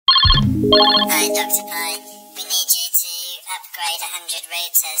Hi docxtpl, we need you to upgrade 100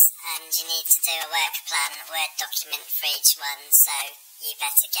 routers and you need to do a work plan, Word document for each one, so you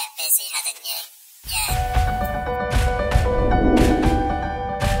better get busy, hadn't you? Yeah.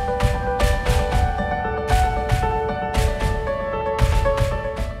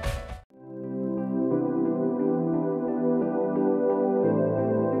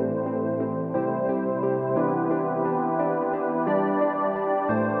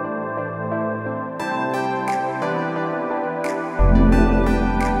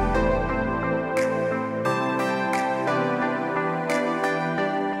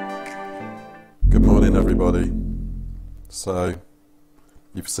 Good morning everybody. So,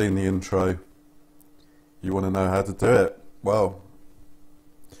 you've seen the intro. You want to know how to do it? Well,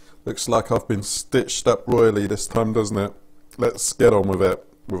 looks like I've been stitched up royally this time, doesn't it? Let's get on with it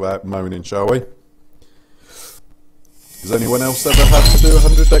without moaning, shall we? Has anyone else ever had to do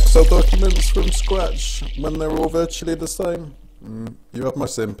 100 Excel documents from scratch when they're all virtually the same? You have my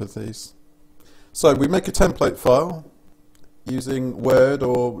sympathies. So we make a template file using Word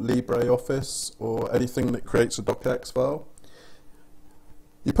or LibreOffice or anything that creates a docx file.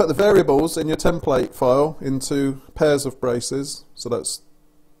 You put the variables in your template file into pairs of braces, so that's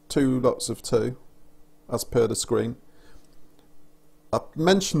 2 lots of 2 as per the screen. I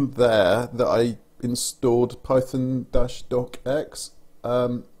mentioned there that I installed Python-docx.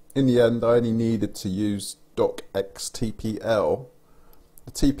 In the end I only needed to use docxtpl.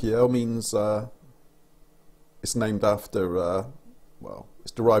 The TPL means it's named after, well,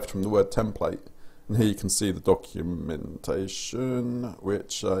 it's derived from the word template. And here you can see the documentation,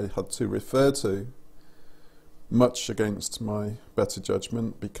 which I had to refer to, much against my better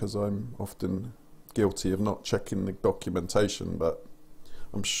judgment, because I'm often guilty of not checking the documentation, but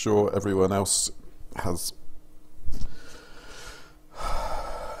I'm sure everyone else has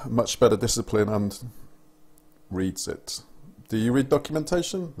much better discipline and reads it. Do you read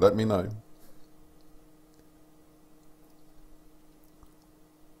documentation? Let me know.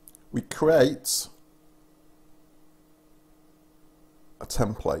 We create a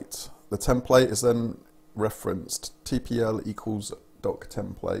template. The template is then referenced TPL equals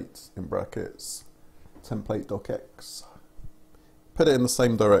doctemplate in brackets template docx. Put it in the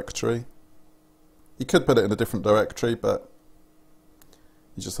same directory. You could put it in a different directory, but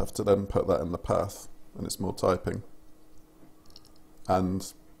you just have to then put that in the path, and it's more typing.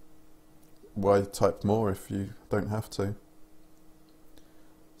 And why type more if you don't have to?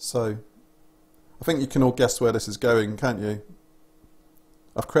 So, I think you can all guess where this is going, can't you?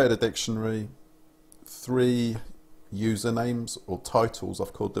 I've created a dictionary, 3 usernames or titles,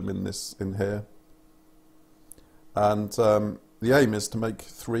 I've called them in here, and the aim is to make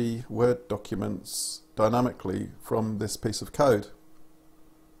 3 Word documents dynamically from this piece of code.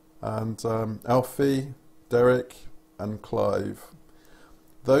 And Alfie, Derek, and Clive.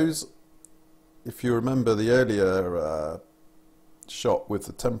 Those, if you remember the earlier shot with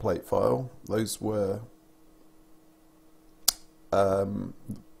the template file, those were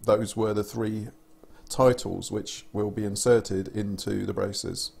the 3 titles which will be inserted into the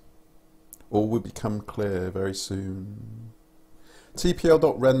braces. All will become clear very soon.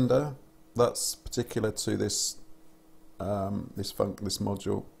 TPL.render, that's particular to this this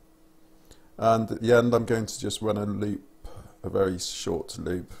module, and at the end I'm going to just run a loop, a very short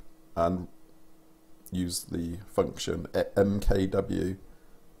loop, and use the function mkw,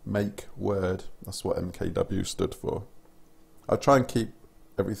 make word. That's what mkw stood for. I'll try and keep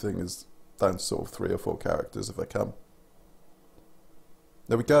everything as down to sort of 3 or 4 characters if I can.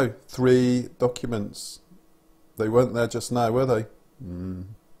 There we go, 3 documents. They weren't there just now, were they?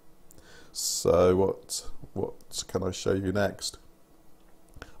 So what can I show you next?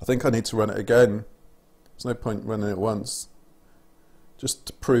 I think I need to run it again. There's no point running it once, just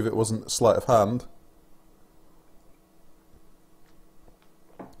to prove it wasn't sleight of hand.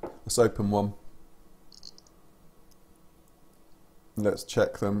 Let's open one. Let's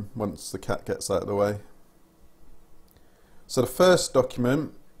check them once the cat gets out of the way. So the first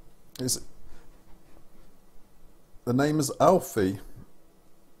document is, the name is Alfie.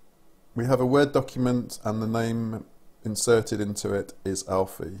 We have a Word document and the name inserted into it is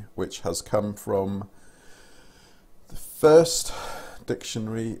Alfie, which has come from the first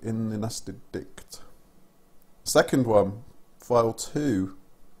dictionary in the nested dict. Second one, file 2.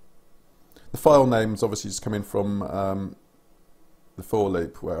 The file name's obviously just coming from the for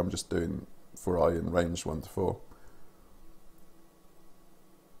loop, where I'm just doing for I in range 1 to 4.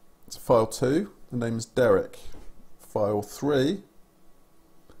 It's file 2, the name is Derek. File 3,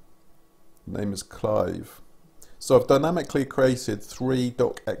 the name is Clive. So I've dynamically created 3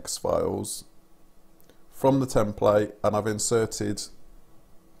 docx files from the template, and I've inserted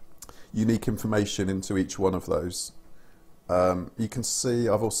unique information into each one of those. You can see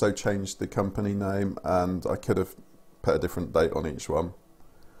I've also changed the company name, and I could have put a different date on each one.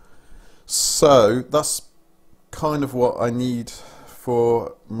 So that's kind of what I need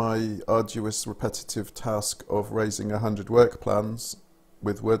for my arduous repetitive task of raising 100 work plans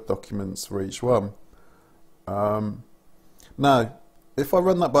with Word documents for each one. Now, if I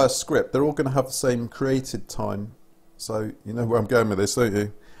run that by a script, they're all going to have the same created time. So you know where I'm going with this, don't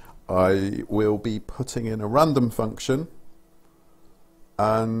you? I will be putting in a random function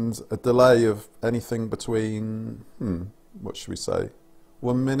and a delay of anything between, what should we say,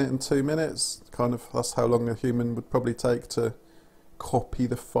 1 minute and 2 minutes. Kind of, that's how long a human would probably take to copy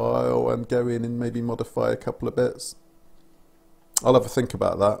the file and go in and maybe modify a couple of bits. I'll have a think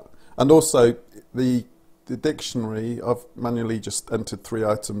about that. And also the dictionary, I've manually just entered 3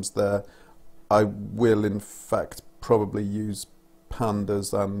 items there. I will in fact probably use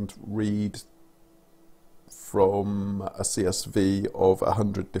pandas and read from a CSV of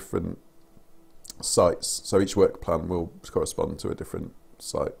 100 different sites. So each work plan will correspond to a different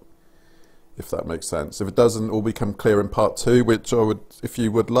site, if that makes sense. If it doesn't all become clear in part 2, which I would, if you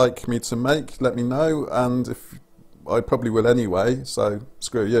would like me to make, let me know, and if I probably will anyway, so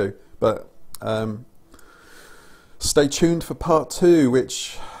screw you. But stay tuned for part 2,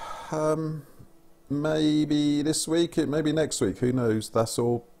 which maybe this week, it may be next week, who knows. That's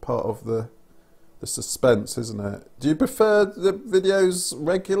all part of the suspense, isn't it? Do you prefer the videos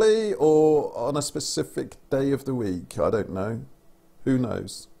regularly or on a specific day of the week? I don't know. Who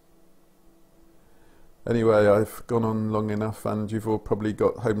knows? Anyway, I've gone on long enough, and you've all probably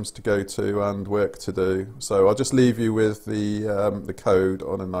got homes to go to and work to do. So I'll just leave you with the code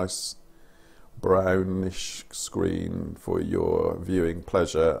on a nice brownish screen for your viewing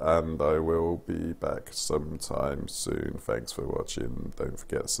pleasure, and I will be back sometime soon. Thanks for watching. Don't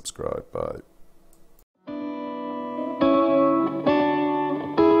forget to subscribe. Bye.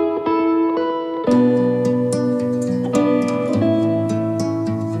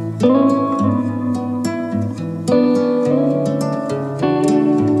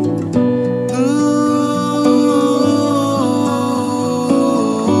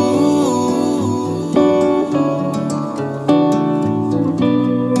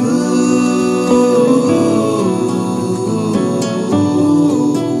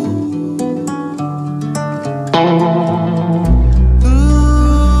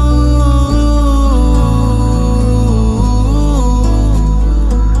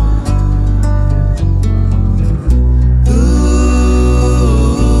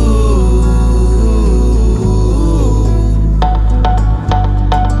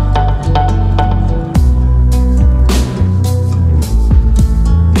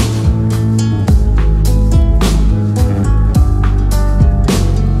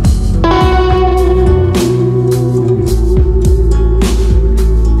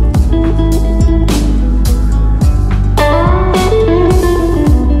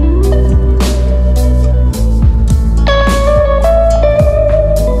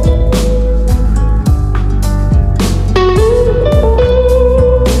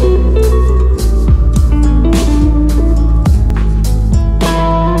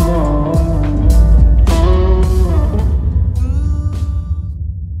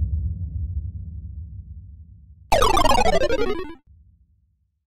 You